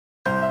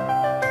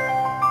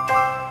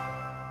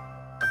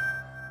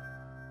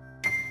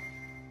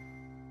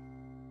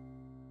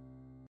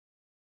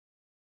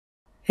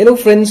Hello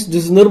friends,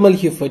 this is Nirmal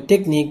here for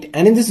Technique,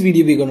 and in this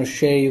video we're going to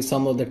share you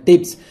some of the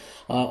tips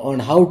on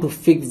how to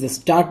fix the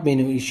start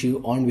menu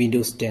issue on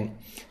Windows 10.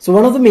 So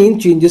one of the main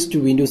changes to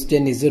Windows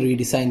 10 is the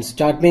redesigned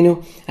start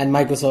menu, and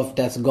Microsoft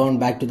has gone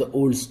back to the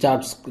old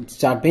start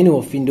menu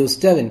of Windows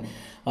 7,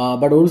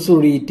 but also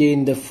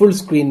retained the full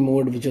screen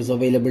mode which was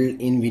available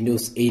in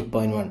Windows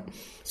 8.1.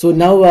 So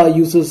now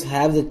users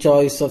have the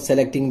choice of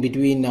selecting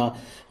between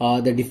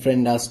the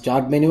different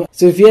start menu.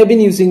 So if you have been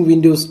using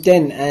Windows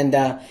 10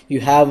 and you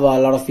have a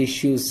lot of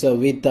issues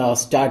with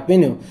start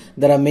menu,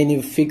 there are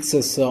many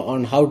fixes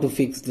on how to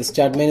fix the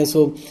start menu.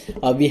 So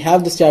we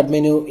have the start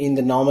menu in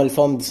the normal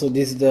form. So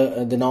this is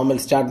the normal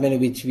start menu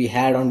which we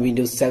had on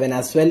Windows 7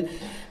 as well.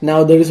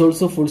 Now there is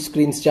also full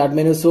screen start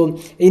menu. So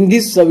in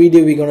this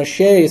video we're going to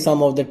share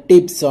some of the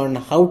tips on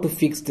how to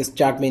fix the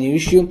start menu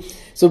issue.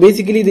 So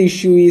basically the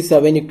issue is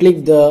when you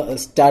click the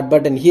start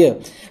button here,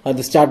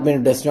 the start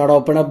menu does not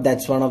open up.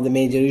 That's one of the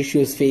major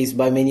issues faced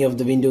by many of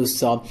the Windows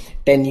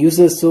 10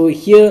 users. So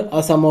here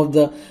are some of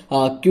the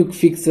quick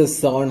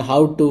fixes on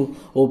how to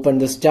open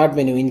the start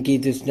menu in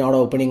case it's not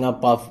opening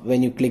up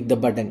when you click the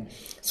button.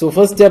 So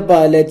first step,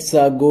 let's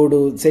go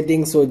to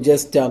settings. So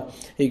just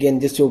you can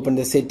just open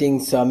the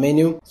settings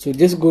menu. So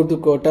just go to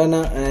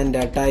Cortana and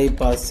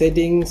type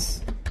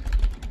settings.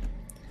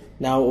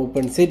 Now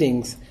open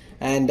settings,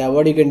 and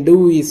what you can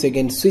do is you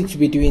can switch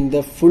between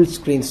the full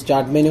screen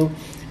start menu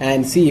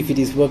and see if it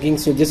is working.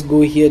 So just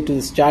go here to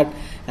the start,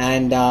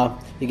 and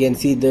you can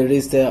see there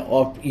is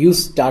the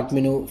use start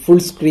menu full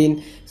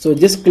screen. So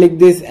just click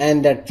this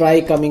and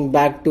try coming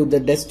back to the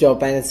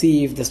desktop and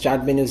see if the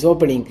start menu is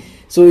opening.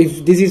 So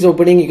if this is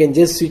opening, you can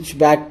just switch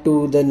back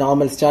to the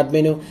normal start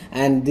menu,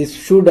 and this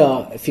should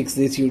fix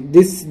this issue.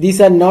 These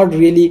are not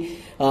really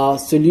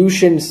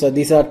solutions,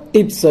 these are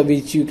tips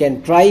which you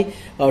can try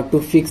to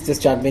fix the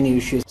start menu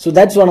issues. So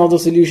that's one of the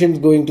solutions,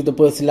 going to the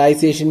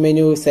personalization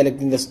menu,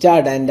 selecting the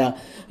start, and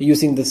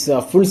using this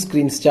full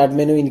screen start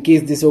menu. In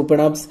case this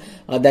open up,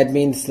 that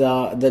means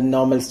the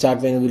normal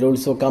start menu will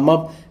also come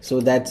up.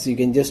 So that's, you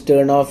can just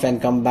turn off and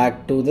come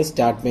back to the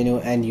start menu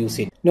and use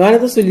it. Now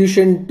another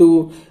solution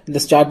to the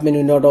start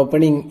menu not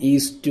opening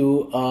is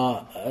to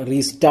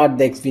restart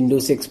the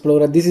Windows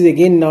Explorer. This is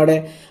again not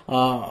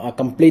a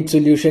complete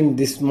solution.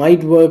 This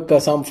might work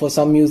for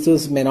some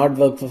users, may not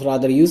work for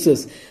other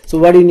users. So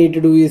what you need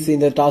to do is, in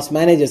the task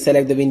manager,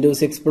 select the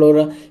Windows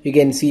Explorer. You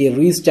can see a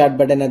restart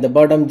button at the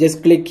bottom.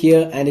 Just click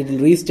here and it will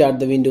restart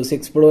the Windows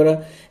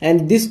Explorer,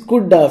 and this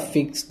could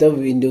fix the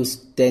Windows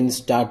 10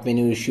 start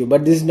menu issue,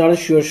 but this is not a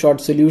sure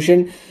shot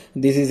solution.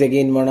 This is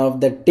again one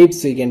of the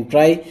tips you can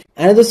try.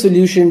 Another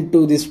solution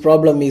to this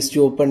problem is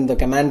to open the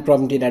command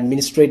prompt in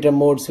administrator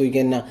mode. So you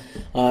can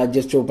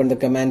just open the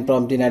command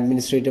prompt in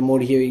administrator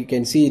mode. Here you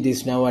can see it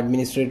is now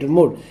administrator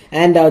mode,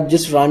 and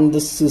just run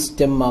the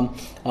system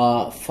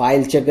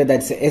file checker,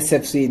 that's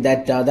SFC.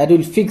 That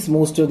will fix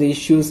most of the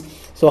issues.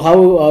 So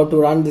how to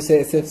run this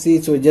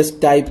SFC? So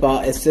just type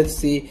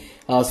SFC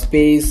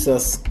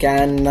space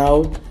scan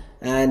now,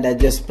 and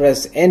just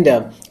press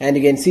enter, and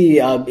you can see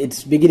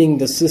it's beginning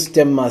the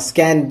system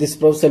scan. This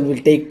process will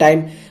take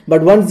time,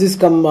 but once this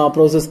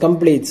process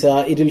completes,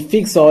 it will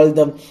fix all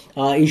the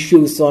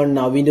issues on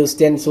Windows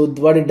 10. So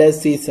what it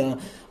does is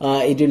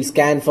it will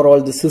scan for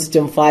all the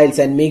system files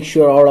and make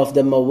sure all of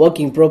them are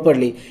working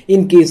properly.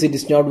 In case it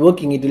is not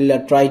working, it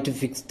will try to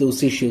fix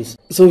those issues.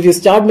 So if your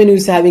start menu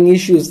is having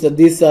issues,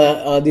 this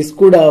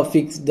could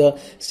fix the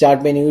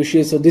start menu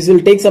issues. So this will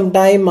take some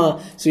time,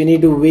 so you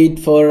need to wait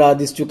for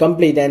this to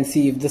complete and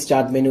see if the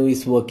start menu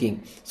is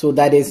working. So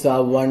that is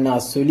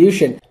one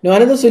solution. Now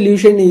another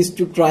solution is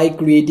to try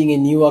creating a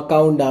new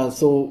account.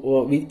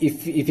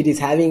 If it is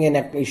having an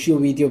issue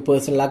with your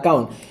personal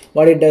account,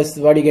 what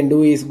you can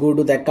do is go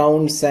to the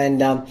accounts,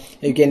 and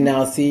you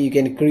can see you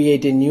can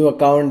create a new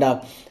account,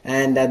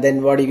 and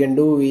then what you can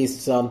do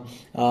is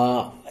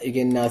you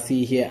can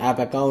see here app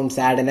accounts,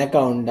 add an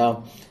account.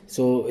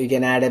 So you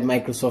can add a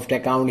Microsoft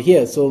account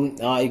here. So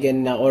you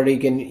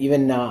can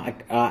even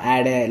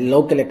add a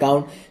local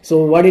account.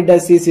 So what it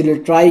does is it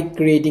will try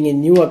creating a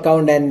new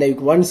account,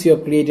 and once you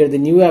have created the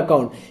new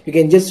account, you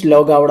can just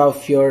log out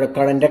of your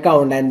current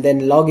account and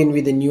then log in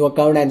with the new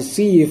account and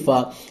see if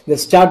the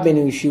start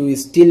menu issue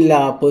is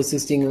still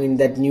persisting in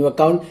that new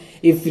account.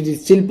 If it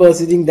is still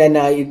persisting, then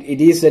it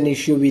is an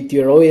issue with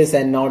your OS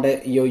and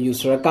not your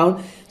user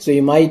account. So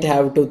you might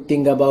have to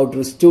think about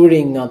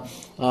restoring your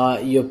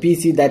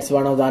PC. That's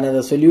one of the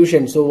another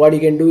solution. So what you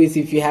can do is,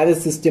 if you have a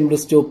system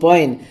restore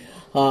point,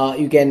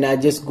 you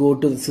can just go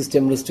to the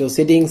system restore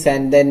settings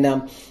and then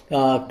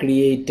recover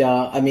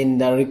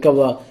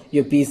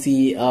your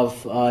PC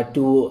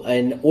to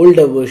an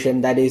older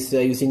version, that is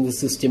using the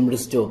system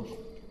restore.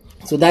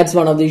 So that's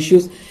one of the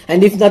issues.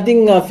 And if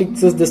nothing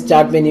fixes the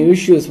start menu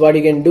issues, what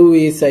you can do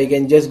is you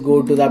can just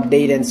go to the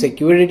update and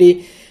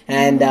security,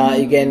 and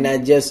you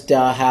can just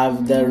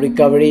have the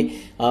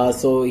recovery.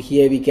 So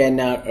here we can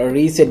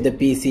reset the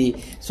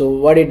PC. So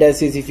what it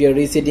does is, if you're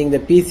resetting the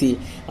PC,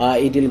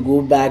 it will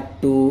go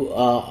back to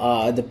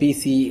the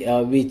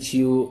PC which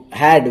you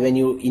had when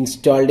you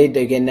installed it.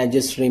 You can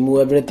just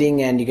remove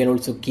everything, and you can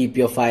also keep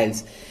your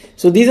files.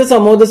 So these are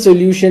some of the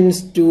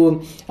solutions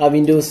to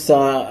Windows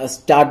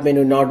start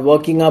menu not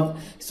working up.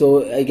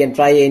 So you can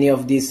try any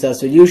of these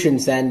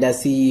solutions and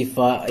see if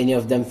any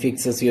of them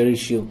fixes your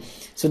issue.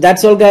 So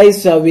that's all,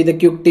 guys, with the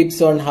quick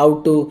tips on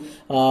how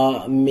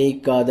to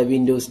make the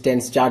Windows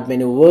 10 start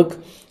menu work.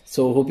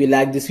 So hope you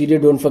like this video.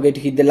 Don't forget to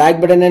hit the like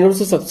button and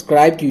also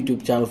subscribe to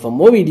YouTube channel for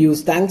more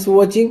videos. Thanks for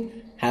watching.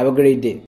 Have a great day.